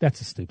 That's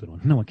a stupid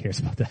one. No one cares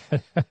about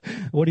that.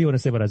 What do you want to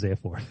say about Isaiah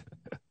Ford?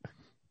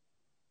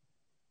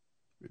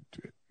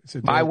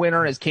 My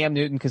winner is Cam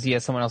Newton because he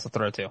has someone else to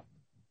throw to.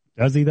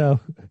 Does he though?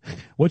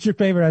 What's your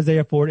favorite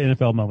Isaiah Ford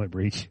NFL moment,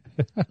 Breach?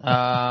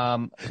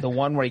 The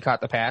one where he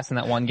caught the pass in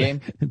that one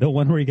game. The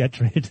one where he got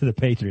traded to the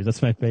Patriots.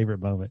 That's my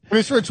favorite moment. But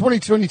it's for a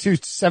 2022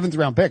 7th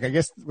round pick. I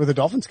guess were the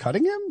Dolphins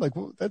cutting him? Like,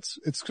 well, it's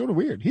sort of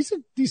weird. He's a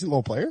decent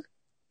little player.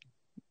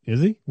 Is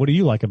he? What do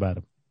you like about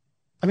him?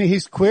 I mean,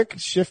 he's quick,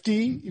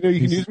 shifty. You can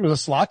use him as a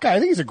slot guy. I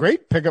think he's a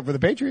great pickup for the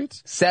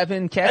Patriots.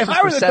 7 catches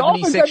for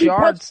 76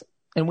 yards.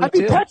 I'd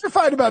be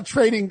petrified about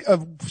trading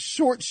a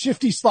short,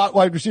 shifty slot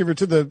wide receiver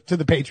to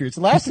the Patriots.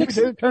 The last thing they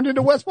did, it turned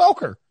into Wes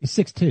Welker. He's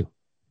 6'2".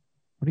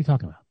 What are you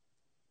talking about?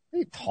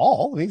 He's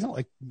tall. I mean, he's not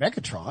like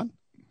Megatron.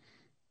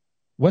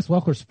 Wes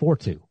Welker's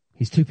 4'2".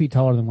 He's 2 feet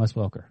taller than Wes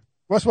Welker.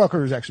 Wes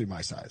Welker is actually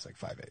my size, like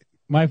 5'8".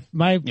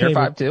 My You're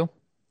 5'2".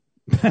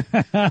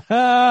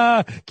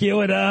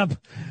 Cue it up.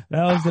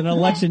 That was an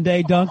election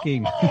day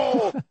dunking.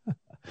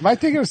 Am I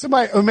thinking of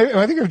somebody? Or maybe am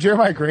I thinking of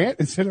Jeremiah Grant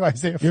instead of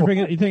Isaiah Ford?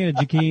 You're thinking of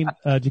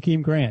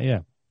Jakeem Grant, yeah.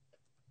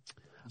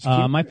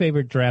 My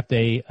favorite draft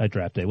day.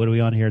 What are we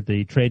on here?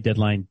 The trade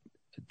deadline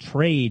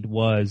trade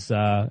was.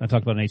 I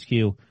talked about an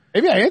HQ.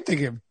 Maybe I am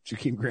thinking of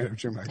Jakeem Grant or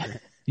Jeremiah Grant.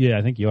 Yeah,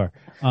 I think you are.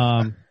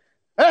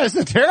 That's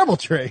a terrible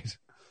trade.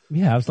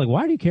 Yeah, I was like,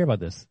 why do you care about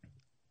this?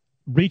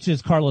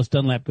 Reaches Carlos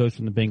Dunlap goes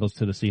from the Bengals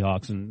to the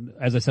Seahawks, and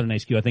as I said on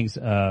HQ, I think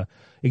it's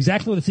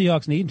exactly what the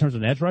Seahawks need in terms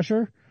of an edge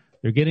rusher.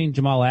 They're getting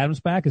Jamal Adams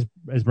back as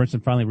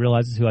Brinson finally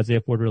realizes who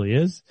Isaiah Ford really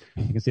is.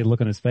 You can see the look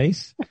on his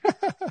face.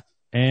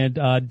 And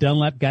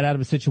Dunlap got out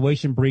of a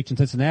situation breach in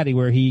Cincinnati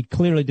where he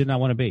clearly did not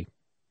want to be.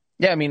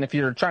 Yeah, I mean, if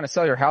you're trying to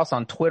sell your house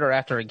on Twitter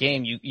after a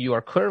game, you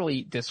are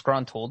clearly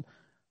disgruntled.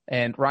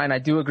 And Ryan, I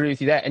do agree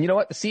with you that. And you know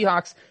what? The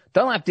Seahawks,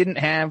 Dunlap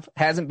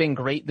hasn't been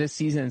great this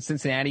season in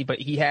Cincinnati, but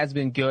he has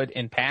been good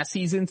in past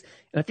seasons.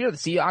 And if you're the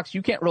Seahawks,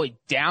 you can't really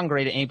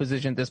downgrade at any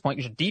position at this point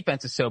because your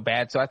defense is so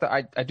bad. So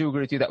I do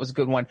agree with you. That was a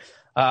good one.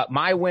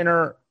 My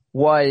winner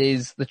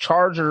was the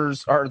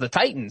Chargers or the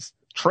Titans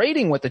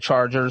trading with the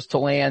Chargers to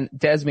land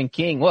Desmond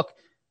King. Look,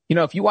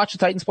 if you watch the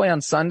Titans play on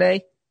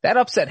Sunday, that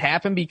upset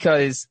happened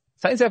because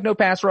Titans have no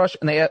pass rush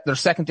and their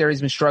secondary has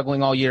been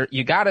struggling all year.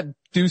 You got to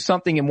do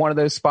something in one of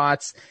those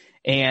spots.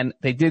 And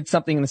they did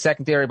something in the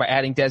secondary by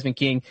adding Desmond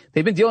King.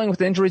 They've been dealing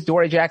with injuries.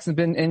 Dory Jackson's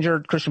been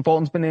injured. Christian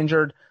Fulton's been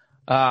injured.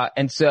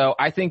 And so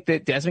I think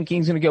that Desmond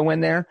King's going to go in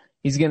there.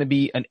 He's going to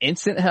be an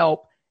instant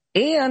help.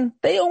 And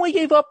they only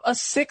gave up a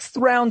 6th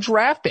round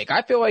draft pick.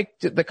 I feel like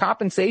the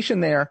compensation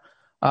there,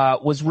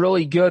 was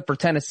really good for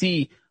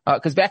Tennessee.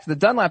 Cause back to the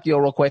Dunlap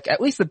deal real quick, at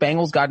least the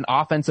Bengals got an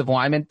offensive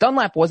lineman.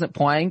 Dunlap wasn't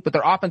playing, but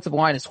their offensive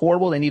line is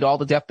horrible. They need all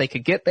the depth they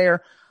could get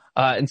there.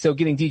 And so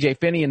getting DJ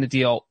Finney in the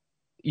deal,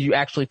 you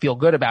actually feel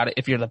good about it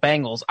if you're the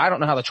Bengals. I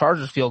don't know how the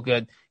Chargers feel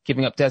good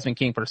giving up Desmond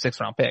King for a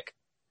 6th round pick.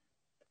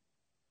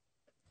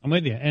 I'm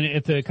with you. And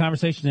if the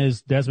conversation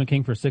is Desmond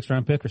King for a 6th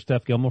round pick or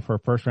Steph Gilmore for a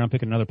 1st round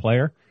pick and another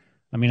player,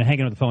 I mean, I'm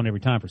hanging up the phone every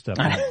time for Steph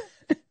Gilmore.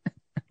 I'm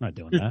not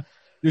doing that.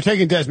 You're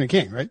taking Desmond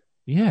King, right?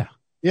 Yeah.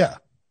 Yeah.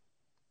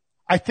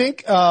 I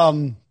think,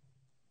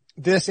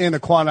 this and the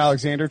Quan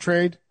Alexander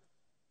trade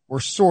were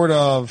sort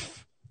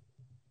of,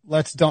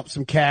 let's dump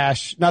some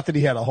cash. Not that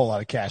he had a whole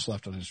lot of cash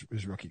left on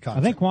his rookie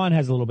contract. I think Quan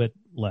has a little bit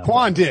left.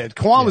 Quan did.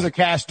 Quan was a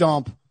cash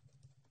dump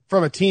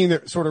from a team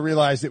that sort of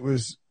realized it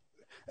was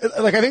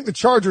like, I think the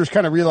Chargers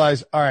kind of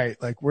realized, all right,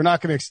 like we're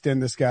not going to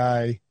extend this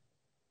guy.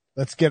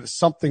 Let's get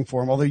something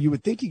for him. Although you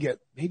would think you get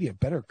maybe a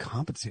better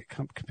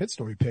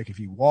compensatory pick if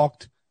he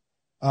walked.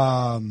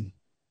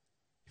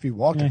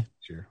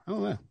 This year. I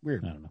don't know.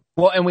 Weird. I don't know.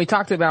 Well, and we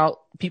talked about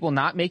people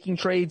not making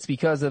trades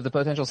because of the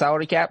potential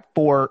salary cap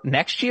for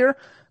next year.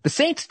 The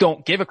Saints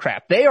don't give a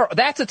crap.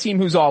 That's a team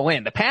who's all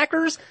in. The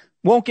Packers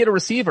won't get a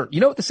receiver. You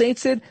know what the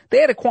Saints did? They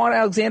had a Quan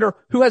Alexander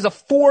who has a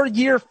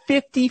 4-year,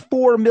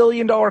 $54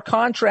 million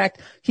contract.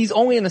 He's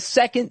only in the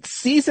 2nd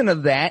season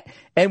of that.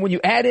 And when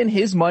you add in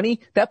his money,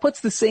 that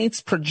puts the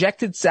Saints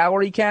projected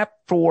salary cap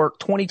for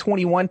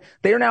 2021.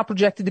 They are now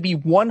projected to be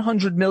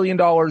 $100 million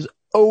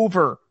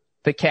over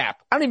the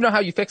cap. I don't even know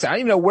how you fix it. I don't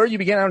even know where you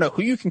begin. I don't know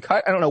who you can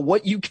cut. I don't know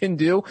what you can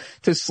do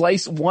to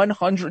slice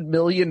 $100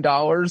 million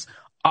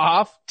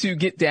off to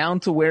get down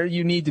to where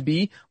you need to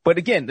be. But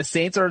again, the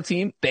Saints are a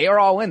team. They are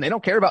all in. They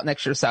don't care about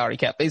next year's salary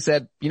cap. They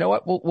said, you know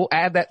what? We'll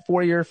add that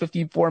 4-year,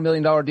 $54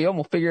 million deal and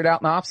we'll figure it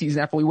out in the offseason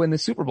after we win the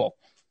Super Bowl.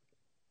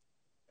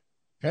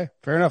 Okay.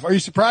 Fair enough. Are you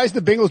surprised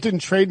the Bengals didn't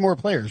trade more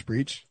players,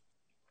 Breach?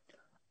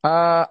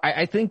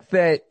 I think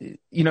that,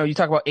 you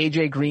talk about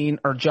AJ Green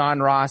or John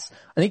Ross.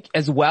 I think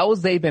as well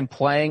as they've been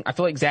playing, I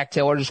feel like Zach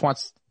Taylor just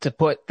wants to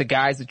put the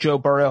guys that Joe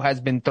Burrow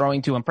has been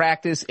throwing to in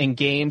practice, in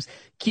games,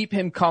 keep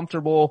him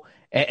comfortable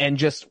and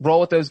just roll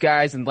with those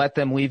guys and let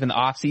them leave in the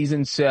off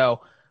season.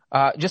 So,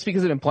 just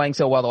because they've been playing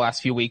so well the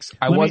last few weeks,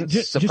 I wasn't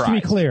surprised. Just to be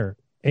clear,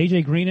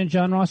 AJ Green and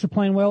John Ross are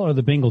playing well, or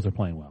the Bengals are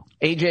playing well?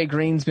 AJ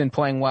Green's been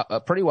playing well,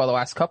 pretty well the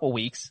last couple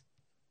weeks.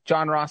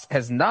 John Ross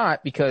has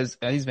not because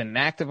he's been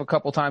inactive a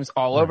couple times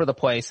all over the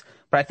place.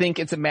 But I think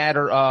it's a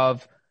matter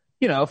of,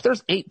 if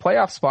there's 8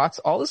 playoff spots,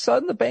 all of a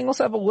sudden the Bengals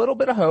have a little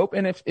bit of hope.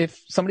 And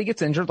if somebody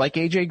gets injured, like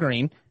AJ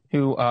Green,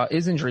 who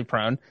is injury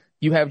prone,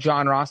 you have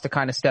John Ross to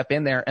kind of step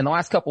in there. And the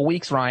last couple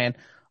weeks, Ryan,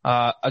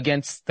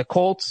 against the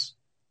Colts,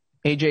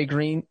 AJ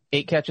Green,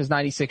 8 catches,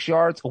 96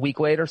 yards. A week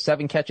later,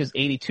 7 catches,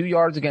 82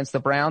 yards against the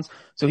Browns.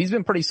 So he's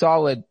been pretty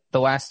solid the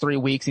last 3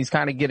 weeks. He's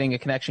kind of getting a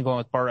connection going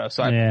with Burrow.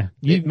 So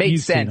it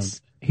made sense.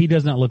 He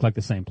does not look like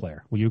the same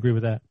player. Will you agree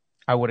with that?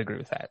 I would agree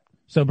with that.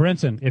 So,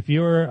 Brinson, if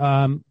you're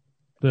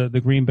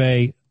the Green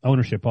Bay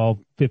ownership, all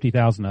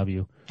 50,000 of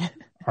you,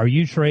 are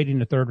you trading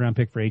the 3rd-round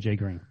pick for AJ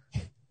Green?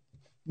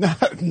 No,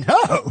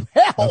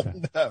 hell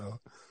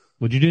no.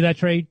 Would you do that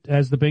trade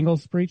as the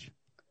Bengals breach?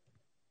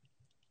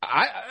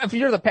 If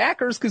you're the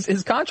Packers, because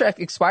his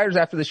contract expires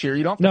after this year,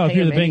 you don't have to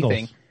pay him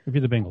anything. If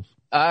you're the Bengals.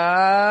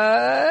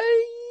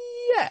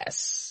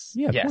 Yes.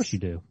 Yeah, of course you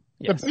do.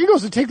 Yes. The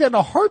Bengals would take that in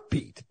a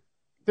heartbeat.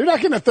 They're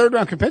not getting a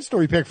 3rd-round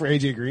compensatory pick for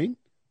AJ Green.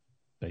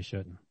 They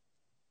shouldn't.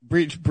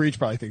 Breach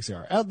probably thinks they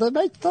are.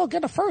 They'll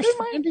get a first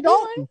for Andy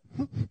Dalton.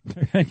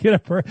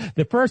 Get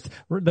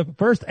the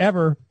first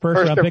ever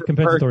first-round pick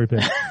compensatory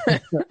pick.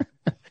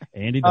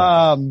 Andy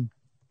Dalton.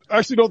 I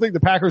actually don't think the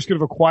Packers could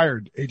have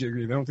acquired AJ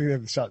Green. I don't think they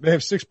have the salary. They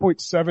have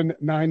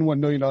 $6.791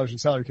 million in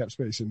salary cap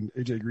space, and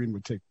AJ Green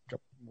would take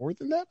more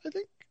than that, I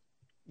think.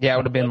 Yeah, it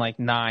would have been like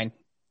 9.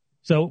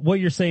 So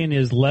what you're saying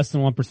is less than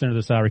 1% of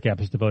the salary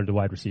cap is devoted to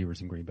wide receivers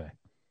in Green Bay.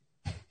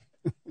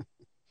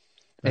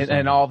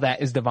 And all of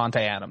that is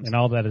Devontae Adams. And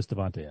all that is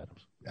Devontae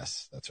Adams.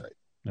 Yes, that's right.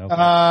 Okay.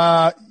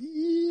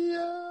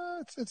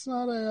 Yeah, it's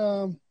not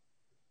a,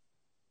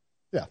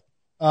 yeah.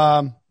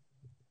 All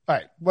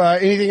right. Well,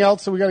 anything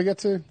else that we got to get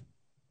to?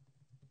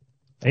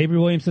 Avery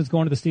Williamson's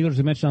going to the Steelers.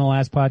 We mentioned on the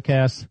last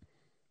podcast.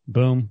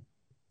 Boom.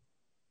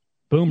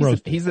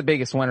 Roasted. He's the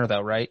biggest winner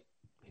though, right?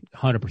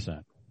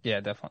 100%.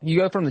 Yeah, definitely. You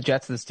go from the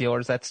Jets to the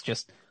Steelers, that's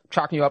just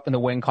chalking you up in the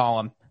win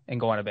column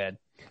and going to bed.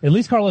 At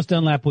least Carlos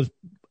Dunlap was,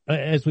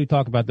 as we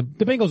talk about, the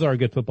Bengals are a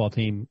good football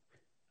team,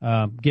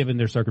 given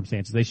their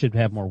circumstances. They should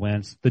have more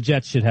wins. The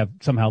Jets should have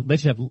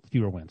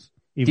fewer wins.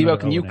 Devo,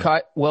 can you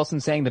cut Wilson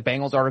saying the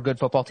Bengals are a good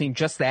football team?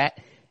 Just that,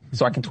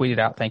 so I can tweet it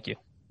out. Thank you.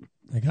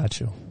 I got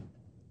you.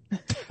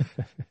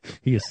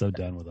 He is so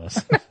done with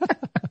us.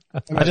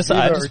 I just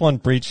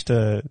want Breach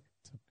to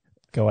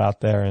go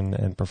out there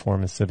and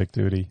perform his civic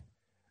duty.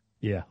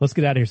 Yeah, let's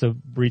get out of here so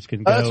Breach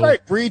can go. That's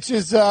right. Breach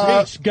is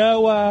Breach,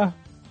 go.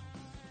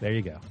 There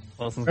you go.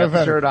 Wilson's got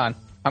the shirt on.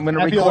 I'm going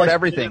to record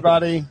everything.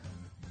 Everybody,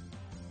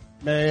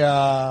 may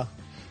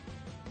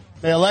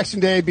Election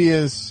Day be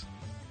as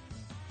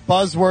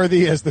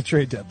buzzworthy as the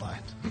trade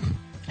deadline.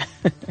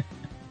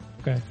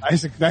 Okay.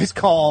 Nice,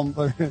 calm,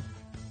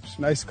 just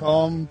nice,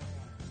 calm,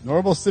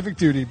 normal civic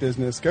duty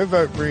business. Go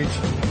vote, Breach.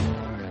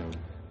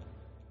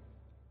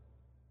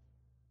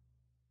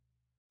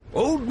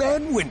 Old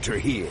Man Winter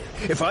here.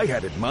 If I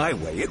had it my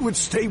way, it would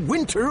stay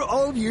winter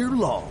all year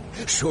long.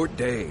 Short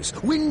days,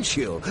 wind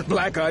chill,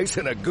 black ice,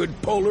 and a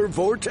good polar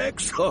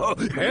vortex. Oh,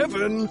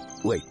 heaven.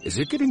 Wait, is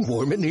it getting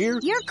warm in here?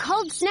 Your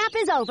cold snap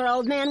is over,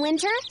 Old Man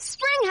Winter.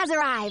 Spring has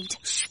arrived.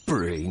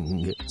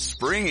 Spring.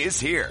 Spring is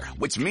here,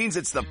 which means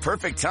it's the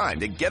perfect time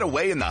to get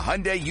away in the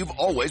Hyundai you've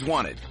always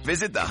wanted.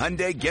 Visit the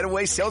Hyundai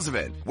Getaway Sales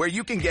Event, where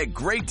you can get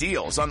great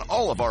deals on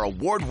all of our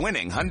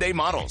award-winning Hyundai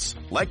models,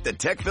 like the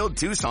tech-filled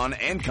Tucson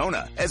and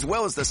Kona, as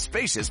well as the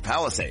spacious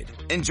Palisade.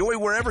 Enjoy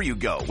wherever you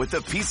go with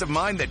the peace of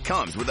mind that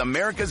comes with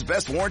America's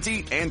best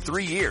warranty and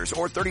 3 years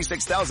or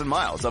 36,000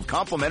 miles of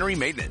complimentary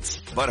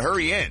maintenance. But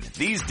hurry in,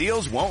 these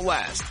deals won't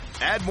last.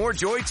 Add more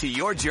joy to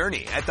your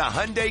journey at the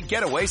Hyundai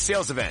Getaway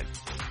Sales Event.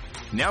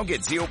 Now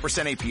get 0%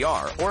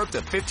 APR or up to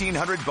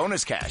 $1,500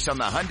 bonus cash on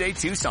the Hyundai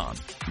Tucson.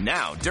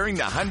 Now during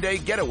the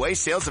Hyundai Getaway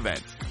Sales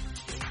Event.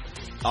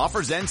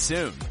 Offers end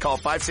soon. Call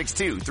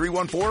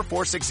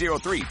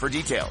 562-314-4603 for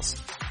details.